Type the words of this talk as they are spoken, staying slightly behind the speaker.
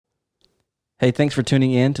Hey, thanks for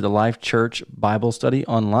tuning in to the Life Church Bible Study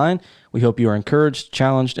online. We hope you are encouraged,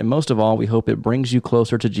 challenged, and most of all, we hope it brings you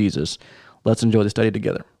closer to Jesus. Let's enjoy the study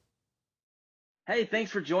together. Hey,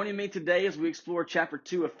 thanks for joining me today as we explore chapter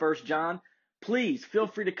 2 of 1 John. Please feel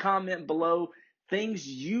free to comment below things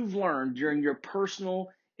you've learned during your personal,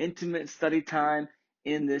 intimate study time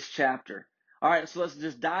in this chapter. All right, so let's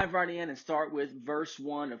just dive right in and start with verse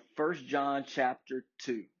 1 of 1 John chapter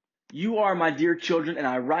 2. You are my dear children, and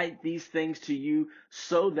I write these things to you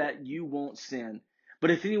so that you won't sin.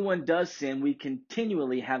 But if anyone does sin, we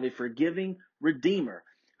continually have a forgiving Redeemer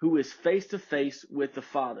who is face to face with the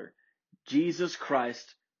Father, Jesus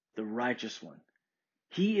Christ, the righteous one.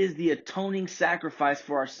 He is the atoning sacrifice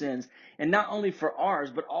for our sins, and not only for ours,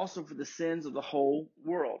 but also for the sins of the whole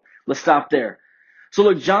world. Let's stop there. So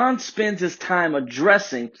look, John spends his time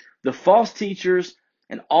addressing the false teachers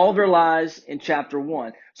and all their lies in chapter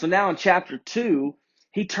 1. So now in chapter 2,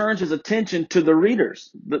 he turns his attention to the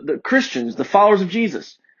readers, the Christians, the followers of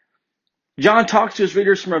Jesus. John talks to his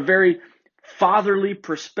readers from a very fatherly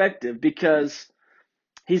perspective because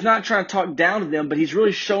he's not trying to talk down to them, but he's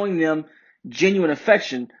really showing them genuine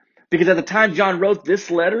affection. Because at the time John wrote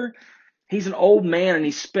this letter, he's an old man and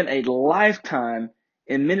he spent a lifetime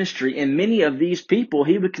in ministry, and many of these people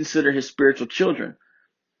he would consider his spiritual children.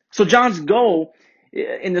 So John's goal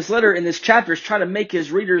in this letter, in this chapter, is try to make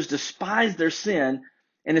his readers despise their sin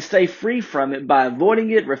and to stay free from it by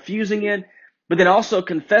avoiding it, refusing it, but then also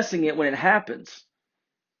confessing it when it happens.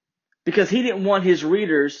 Because he didn't want his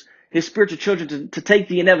readers, his spiritual children, to take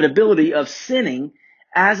the inevitability of sinning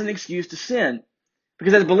as an excuse to sin.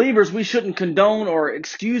 Because as believers, we shouldn't condone or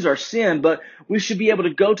excuse our sin, but we should be able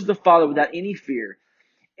to go to the Father without any fear.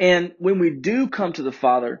 And when we do come to the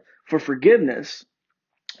Father for forgiveness,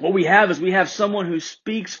 what we have is we have someone who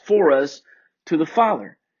speaks for us to the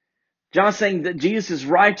Father. John's saying that Jesus is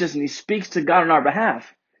righteous and he speaks to God on our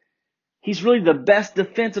behalf. He's really the best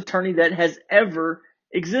defense attorney that has ever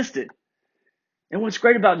existed. And what's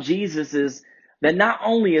great about Jesus is that not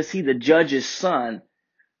only is he the judge's son,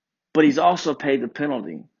 but he's also paid the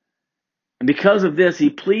penalty. And because of this, he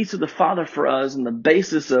pleads to the Father for us on the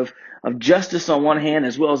basis of justice on one hand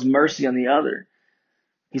as well as mercy on the other.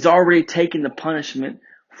 He's already taken the punishment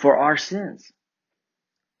for our sins.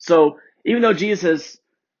 So even though Jesus'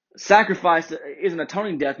 sacrifice is an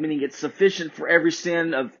atoning death, meaning it's sufficient for every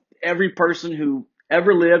sin of every person who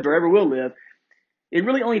ever lived or ever will live, it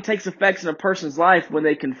really only takes effect in a person's life when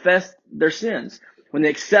they confess their sins, when they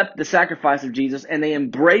accept the sacrifice of Jesus and they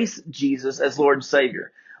embrace Jesus as Lord and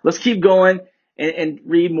Savior. Let's keep going and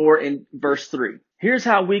read more in verse 3. Here's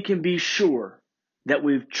how we can be sure that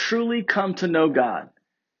we've truly come to know God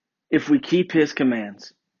if we keep his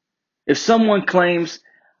commands. If someone claims,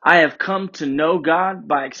 I have come to know God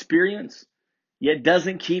by experience, yet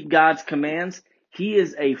doesn't keep God's commands, he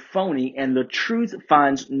is a phony and the truth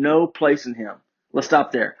finds no place in him. Let's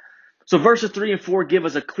stop there. So verses 3 and 4 give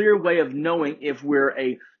us a clear way of knowing if we're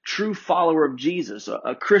a true follower of Jesus,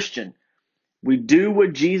 a Christian. We do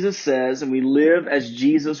what Jesus says and we live as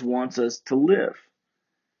Jesus wants us to live.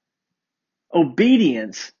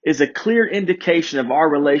 Obedience is a clear indication of our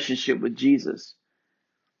relationship with Jesus.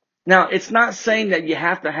 Now, it's not saying that you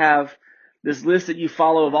have to have this list that you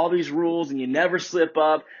follow of all these rules and you never slip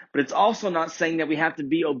up, but it's also not saying that we have to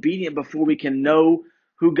be obedient before we can know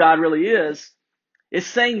who God really is. It's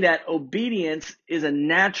saying that obedience is a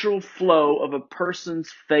natural flow of a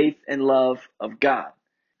person's faith and love of God.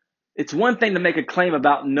 It's one thing to make a claim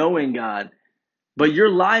about knowing God, but your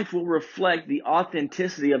life will reflect the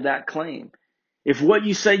authenticity of that claim. If what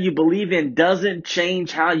you say you believe in doesn't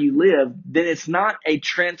change how you live, then it's not a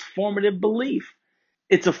transformative belief.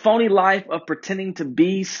 It's a phony life of pretending to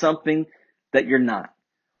be something that you're not.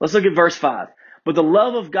 Let's look at verse 5. But the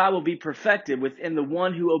love of God will be perfected within the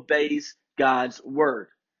one who obeys God's word.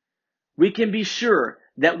 We can be sure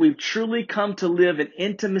that we've truly come to live in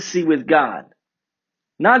intimacy with God,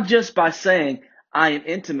 not just by saying, I am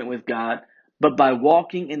intimate with God, but by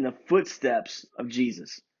walking in the footsteps of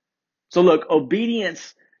Jesus. So look,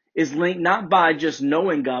 obedience is linked not by just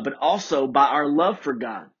knowing God, but also by our love for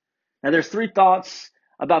God. Now there's three thoughts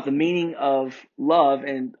about the meaning of love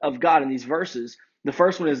and of God in these verses. The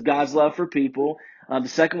first one is God's love for people. The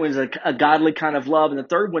second one is a godly kind of love. And the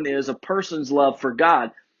third one is a person's love for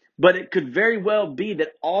God. But it could very well be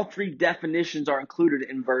that all three definitions are included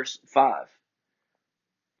in verse 5.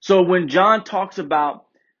 So when John talks about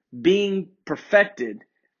being perfected,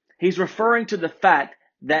 he's referring to the fact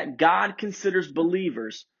that God considers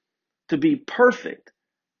believers to be perfect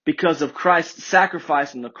because of Christ's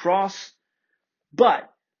sacrifice on the cross, but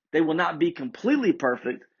they will not be completely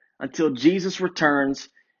perfect until Jesus returns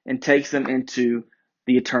and takes them into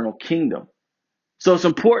the eternal kingdom. So it's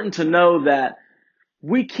important to know that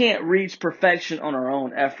we can't reach perfection on our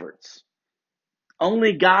own efforts.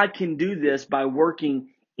 Only God can do this by working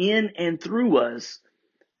in and through us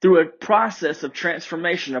through a process of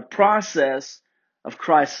transformation, a process of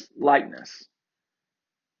Christ's likeness.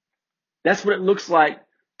 That's what it looks like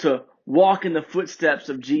to walk in the footsteps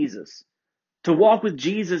of Jesus. To walk with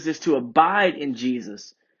Jesus is to abide in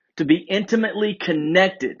Jesus, to be intimately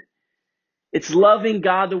connected. It's loving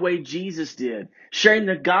God the way Jesus did, sharing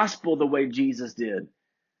the gospel the way Jesus did,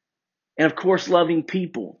 and of course, loving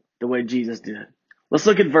people the way Jesus did. Let's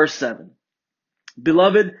look at verse 7.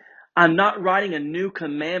 Beloved, I'm not writing a new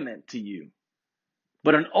commandment to you,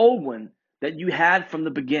 but an old one that you had from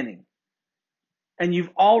the beginning. And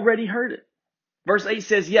you've already heard it. Verse 8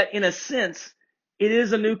 says, yet in a sense, it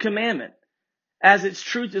is a new commandment, as its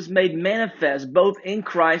truth is made manifest both in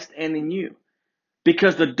Christ and in you,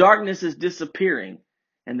 because the darkness is disappearing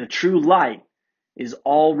and the true light is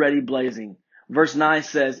already blazing. Verse 9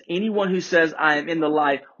 says, anyone who says, I am in the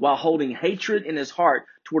light while holding hatred in his heart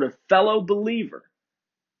toward a fellow believer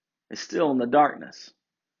is still in the darkness.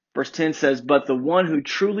 Verse 10 says, but the one who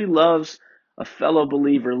truly loves a fellow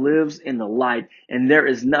believer lives in the light, and there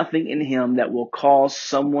is nothing in him that will cause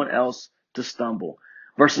someone else to stumble.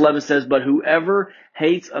 Verse 11 says, but whoever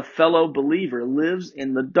hates a fellow believer lives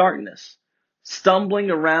in the darkness,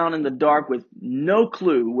 stumbling around in the dark with no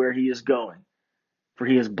clue where he is going, for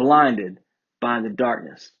he is blinded by the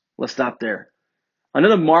darkness. Let's stop there.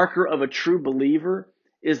 Another marker of a true believer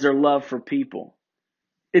is their love for people.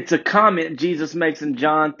 It's a comment Jesus makes in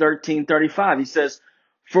John 13:35. He says,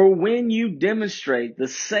 for when you demonstrate the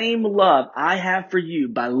same love I have for you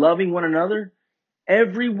by loving one another,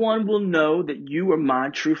 everyone will know that you are my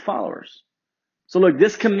true followers. So look,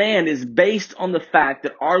 this command is based on the fact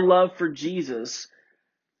that our love for Jesus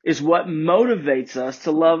is what motivates us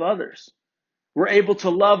to love others. We're able to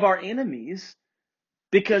love our enemies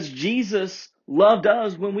because Jesus loved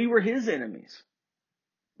us when we were his enemies.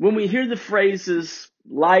 When we hear the phrases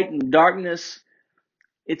light and darkness,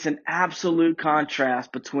 it's an absolute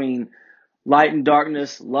contrast between light and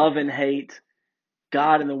darkness, love and hate,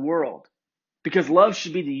 God and the world. Because love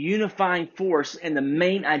should be the unifying force and the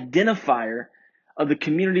main identifier of the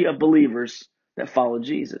community of believers that follow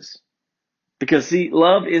Jesus. Because see,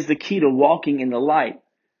 love is the key to walking in the light.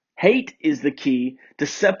 Hate is the key to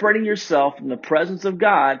separating yourself from the presence of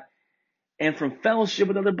God and from fellowship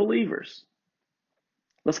with other believers.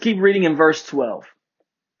 Let's keep reading in verse 12.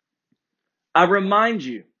 I remind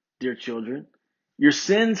you, dear children, your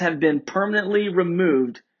sins have been permanently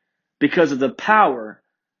removed because of the power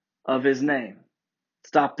of his name.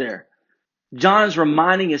 Stop there. John is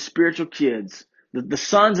reminding his spiritual kids, the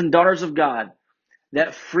sons and daughters of God,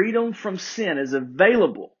 that freedom from sin is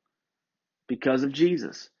available because of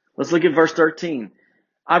Jesus. Let's look at verse 13.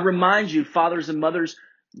 I remind you, fathers and mothers,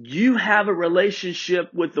 you have a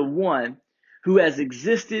relationship with the one who has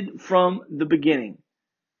existed from the beginning.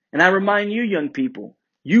 And I remind you, young people,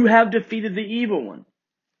 you have defeated the evil one.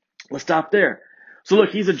 Let's stop there. So look,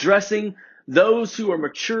 he's addressing those who are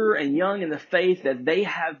mature and young in the faith, that they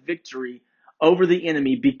have victory over the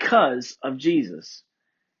enemy because of Jesus.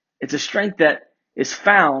 It's a strength that is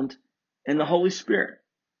found in the Holy Spirit.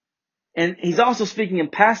 And he's also speaking in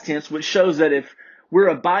past tense, which shows that if we're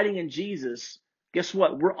abiding in Jesus, guess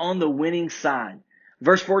what? We're on the winning side.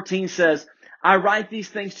 Verse 14 says, I write these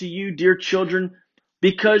things to you, dear children,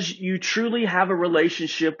 because you truly have a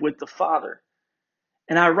relationship with the Father.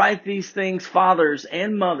 And I write these things, fathers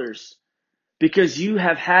and mothers, because you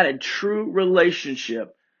have had a true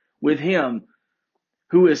relationship with him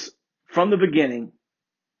who is from the beginning.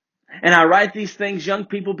 And I write these things, young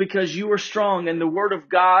people, because you are strong and the word of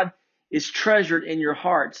God is treasured in your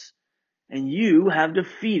hearts, and you have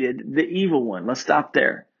defeated the evil one. Let's stop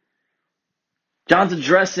there. John's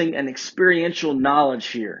addressing an experiential knowledge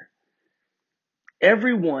here.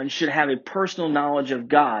 Everyone should have a personal knowledge of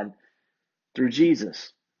God through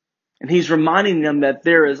Jesus. And he's reminding them that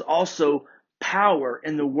there is also power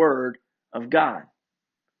in the word of God.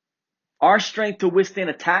 Our strength to withstand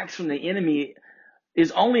attacks from the enemy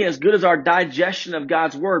is only as good as our digestion of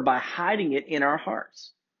God's word by hiding it in our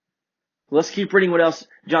hearts. Let's keep reading what else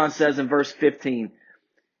John says in verse 15.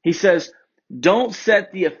 He says, don't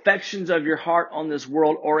set the affections of your heart on this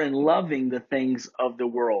world or in loving the things of the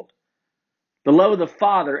world. The love of the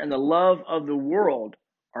Father and the love of the world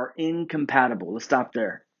are incompatible. Let's stop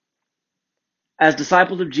there. As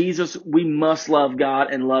disciples of Jesus, we must love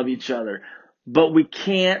God and love each other, but we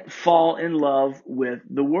can't fall in love with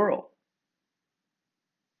the world.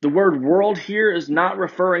 The word world here is not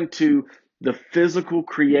referring to the physical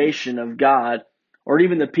creation of God, or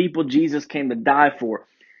even the people Jesus came to die for.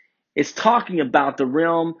 It's talking about the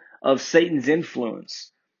realm of Satan's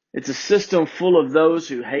influence. It's a system full of those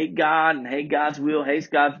who hate God and hate God's will, hate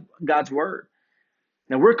God's word.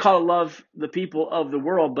 Now, we're called to love the people of the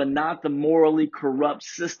world, but not the morally corrupt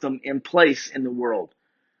system in place in the world.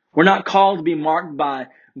 We're not called to be marked by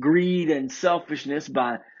greed and selfishness,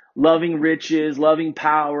 by loving riches, loving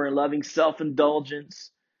power, and loving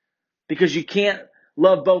self-indulgence, because you can't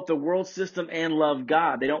love both the world system and love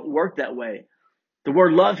God. They don't work that way. The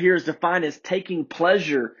word love here is defined as taking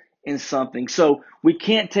pleasure in something. So we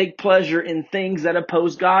can't take pleasure in things that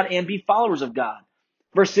oppose God and be followers of God.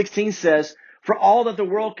 Verse 16 says, "For all that the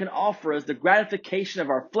world can offer us, the gratification of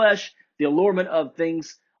our flesh, the allurement of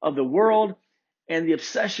things of the world, and the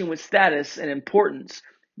obsession with status and importance,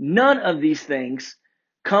 none of these things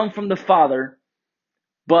come from the Father,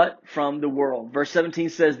 but from the world." Verse 17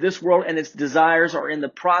 says, "This world and its desires are in the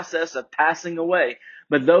process of passing away,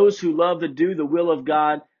 but those who love to do the will of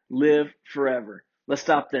God live forever." Let's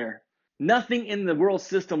stop there. Nothing in the world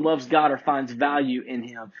system loves God or finds value in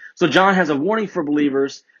him. So John has a warning for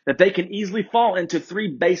believers that they can easily fall into three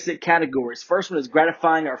basic categories. First one is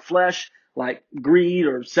gratifying our flesh, like greed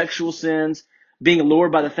or sexual sins, being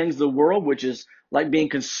allured by the things of the world, which is like being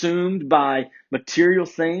consumed by material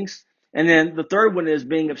things. And then the third one is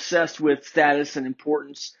being obsessed with status and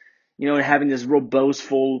importance, and having this real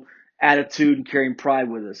boastful attitude and carrying pride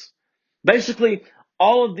with us. Basically,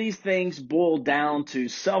 all of these things boil down to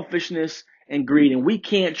selfishness and greed, and we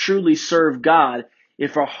can't truly serve God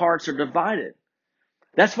if our hearts are divided.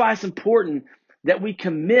 That's why it's important that we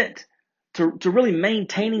commit to really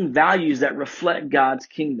maintaining values that reflect God's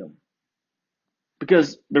kingdom.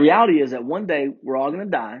 Because the reality is that one day we're all going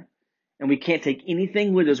to die, and we can't take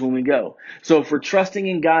anything with us when we go. So if we're trusting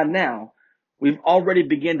in God now, we've already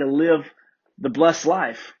begun to live the blessed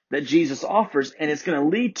life that Jesus offers, and it's going to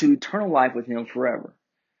lead to eternal life with him forever.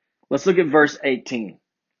 Let's look at verse 18.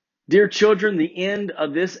 "Dear children, the end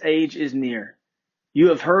of this age is near. You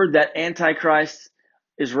have heard that Antichrist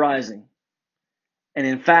is rising. And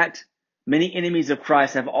in fact, many enemies of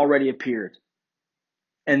Christ have already appeared.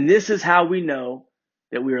 And this is how we know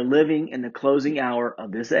that we are living in the closing hour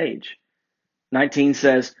of this age." 19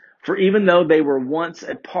 says, "For even though they were once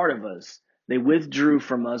a part of us, they withdrew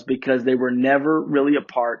from us because they were never really a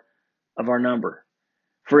part of our number.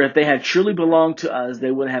 For if they had truly belonged to us,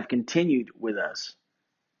 they would have continued with us.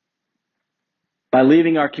 By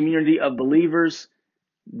leaving our community of believers,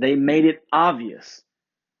 they made it obvious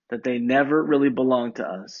that they never really belonged to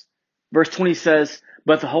us." Verse 20 says,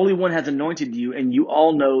 "But the Holy One has anointed you, and you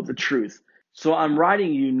all know the truth. So I'm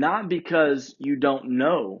writing you not because you don't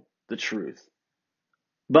know the truth,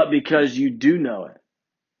 but because you do know it,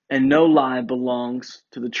 and no lie belongs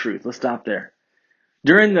to the truth." Let's stop there.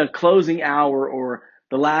 During the closing hour or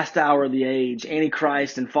the last hour of the age,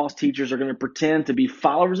 Antichrist and false teachers are going to pretend to be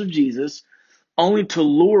followers of Jesus only to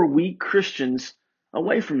lure weak Christians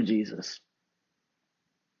away from Jesus.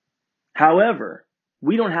 However,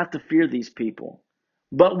 we don't have to fear these people,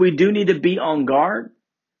 but we do need to be on guard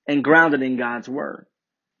and grounded in God's word.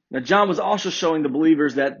 Now, John was also showing the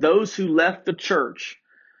believers that those who left the church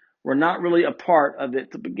were not really a part of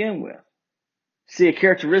it to begin with. See, a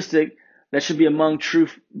characteristic that should be among true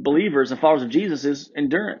believers and followers of Jesus is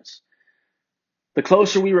endurance. The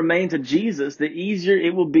closer we remain to Jesus, the easier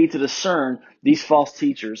it will be to discern these false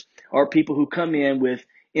teachers or people who come in with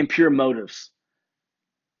impure motives.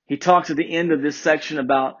 He talks at the end of this section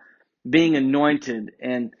about being anointed,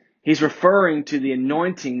 and he's referring to the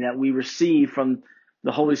anointing that we receive from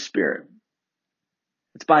the Holy Spirit.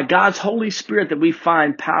 It's by God's Holy Spirit that we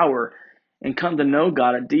find power and come to know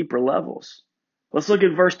God at deeper levels. Let's look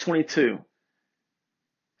at verse 22.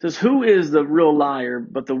 It says, "Who is the real liar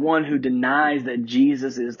but the one who denies that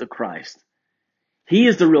Jesus is the Christ? He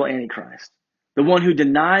is the real Antichrist, the one who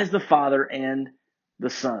denies the Father and the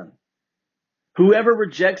Son. Whoever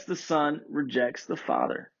rejects the Son rejects the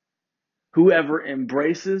Father. Whoever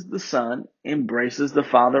embraces the Son embraces the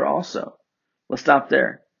Father also." Let's stop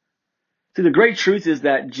there. See, the great truth is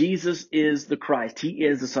that Jesus is the Christ. He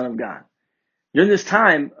is the Son of God. During this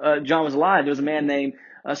time, John was alive. There was a man named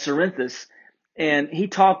Cerinthus, and he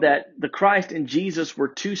taught that the Christ and Jesus were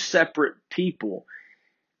two separate people.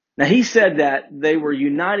 Now, he said that they were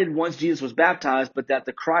united once Jesus was baptized, but that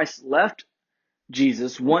the Christ left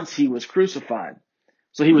Jesus once he was crucified.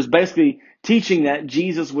 So he was basically teaching that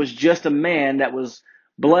Jesus was just a man that was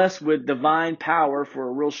blessed with divine power for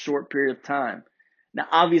a real short period of time. Now,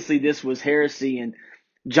 obviously, this was heresy, and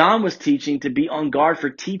John was teaching to be on guard for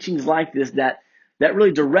teachings like this that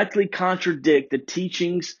really directly contradict the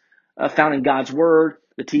teachings found in God's word,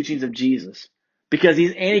 the teachings of Jesus. Because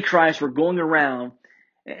these antichrists were going around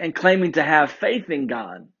and claiming to have faith in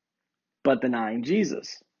God, but denying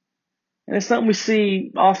Jesus. And it's something we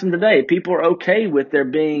see often today. People are okay with there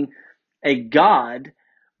being a God,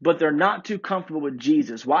 but they're not too comfortable with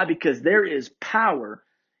Jesus. Why? Because there is power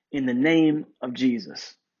in the name of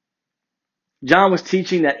Jesus. John was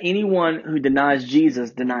teaching that anyone who denies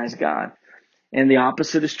Jesus denies God. And the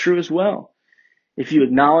opposite is true as well. If you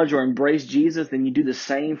acknowledge or embrace Jesus, then you do the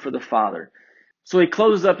same for the Father. So he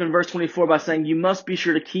closes up in verse 24 by saying, you must be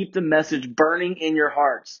sure to keep the message burning in your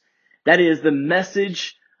hearts. That is the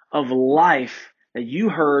message of life that you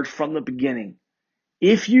heard from the beginning.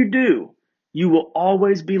 If you do, you will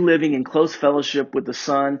always be living in close fellowship with the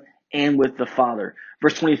Son and with the Father.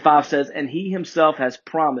 Verse 25 says, and he himself has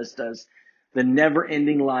promised us the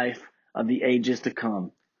never-ending life of the ages to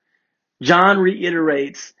come. John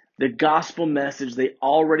reiterates the gospel message they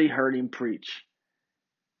already heard him preach.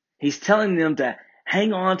 He's telling them to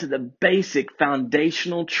hang on to the basic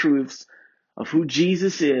foundational truths of who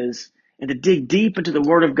Jesus is and to dig deep into the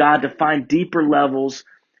Word of God to find deeper levels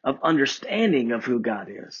of understanding of who God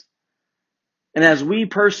is. And as we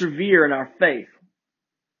persevere in our faith,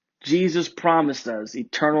 Jesus promised us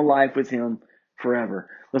eternal life with him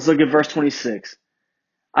forever. Let's look at verse 26.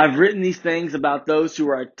 I've written these things about those who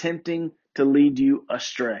are attempting to lead you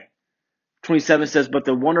astray. 27 says, but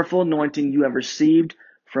the wonderful anointing you have received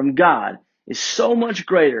from God is so much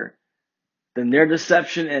greater than their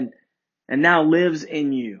deception and now lives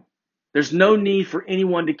in you. There's no need for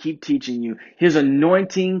anyone to keep teaching you. His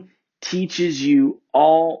anointing teaches you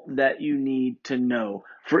all that you need to know,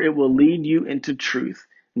 for it will lead you into truth,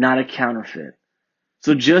 not a counterfeit.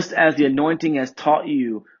 So just as the anointing has taught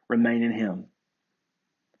you, remain in him.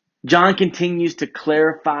 John continues to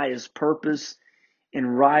clarify his purpose in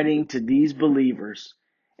writing to these believers,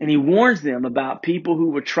 and he warns them about people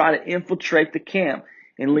who would try to infiltrate the camp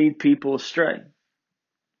and lead people astray.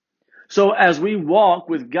 So as we walk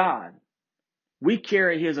with God, we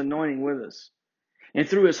carry his anointing with us. And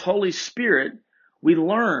through his Holy Spirit, we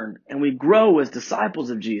learn and we grow as disciples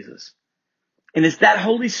of Jesus. And it's that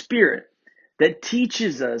Holy Spirit that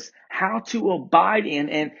teaches us how to abide in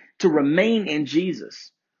and to remain in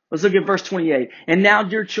Jesus. Let's look at verse 28. And now,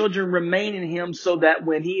 dear children, remain in him so that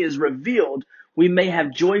when he is revealed, we may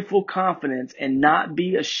have joyful confidence and not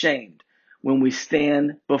be ashamed when we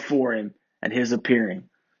stand before him at his appearing.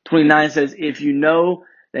 29 says, if you know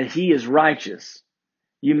that he is righteous,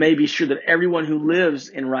 you may be sure that everyone who lives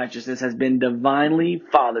in righteousness has been divinely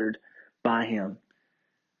fathered by him.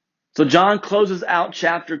 So John closes out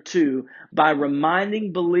chapter 2 by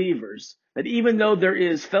reminding believers that even though there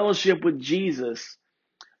is fellowship with Jesus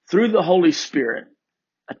through the Holy Spirit,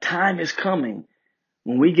 a time is coming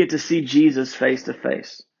when we get to see Jesus face to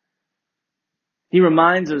face. He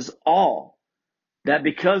reminds us all that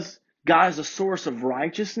because God is a source of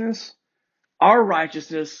righteousness, our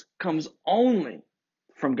righteousness comes only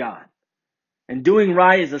from God. And doing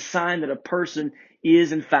right is a sign that a person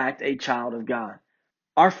is in fact a child of God.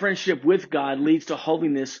 Our friendship with God leads to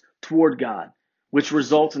holiness toward God, which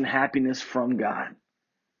results in happiness from God.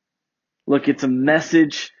 Look, it's a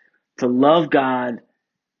message to love God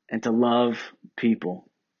and to love people.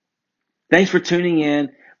 Thanks for tuning in.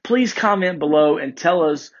 Please comment below and tell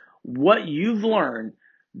us what you've learned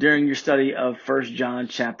during your study of 1 John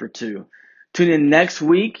chapter 2. Tune in next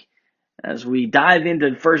week as we dive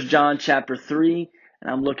into 1 John chapter 3,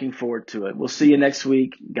 and I'm looking forward to it. We'll see you next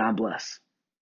week. God bless.